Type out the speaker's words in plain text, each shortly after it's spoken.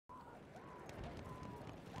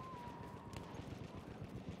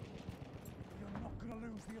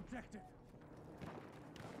lose the objective.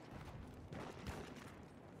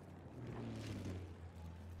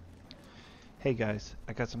 Hey guys,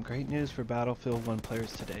 I got some great news for Battlefield 1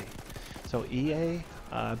 players today. So EA,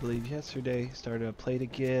 I believe yesterday, started a play to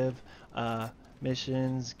give,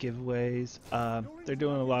 missions, giveaways. They're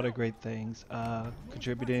doing a lot of great things,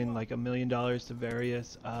 contributing like $1 million to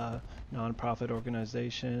various non-profit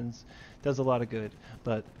organizations. Does a lot of good,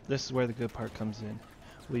 but this is where the good part comes in.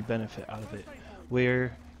 We benefit out of it.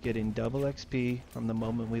 We're getting double XP from the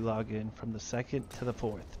moment we log in, from the 2nd to the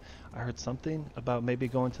 4th. I heard something about maybe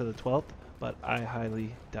going to the 12th, but I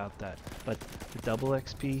highly doubt that. But the double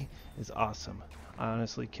XP is awesome. I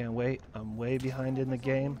honestly can't wait. I'm way behind in the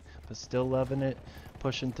game, but still loving it,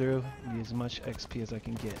 pushing through, need as much XP as I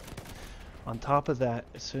can get. On top of that,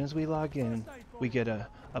 as soon as we log in, we get a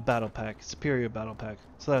battle pack, superior battle pack.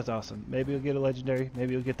 So that's awesome. Maybe you'll get a legendary,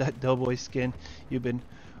 maybe you'll get that Doughboy skin you've been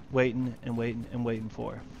waiting and waiting and waiting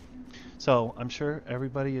for. So I'm sure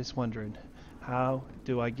everybody is wondering, how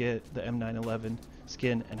do I get the m911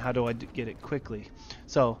 skin and how do I get it quickly?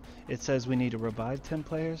 So it says we need to revive 10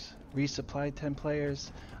 players, resupply 10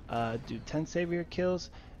 players, do 10 savior kills,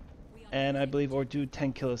 and I believe or do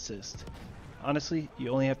 10 kill assist. Honestly, you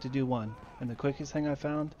only have to do one. And the quickest thing I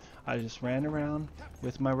found, I just ran around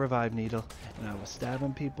with my revive needle and I was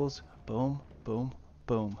stabbing people's boom, boom,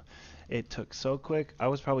 boom. It took so quick, I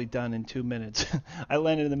was probably done in 2 minutes. I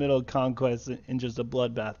landed in the middle of Conquest in just a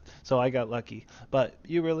bloodbath, so I got lucky. But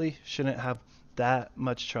you really shouldn't have that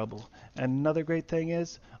much trouble. And another great thing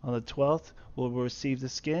is, on the 12th, we'll receive the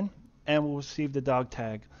skin and we'll receive the dog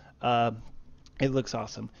tag. It looks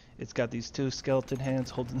awesome. It's got these two skeleton hands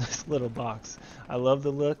holding this little box. I love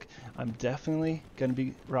the look. I'm definitely going to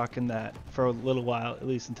be rocking that for a little while, at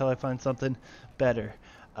least until I find something better.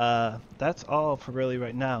 That's all for really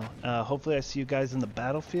right now. Hopefully I see you guys in the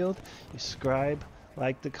battlefield. You subscribe,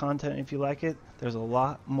 like the content if you like it. There's a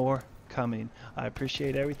lot more coming. I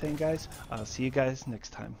appreciate everything, guys. I'll see you guys next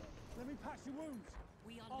time. Let me patch your wounds.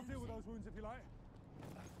 I'll deal with those wounds if you like.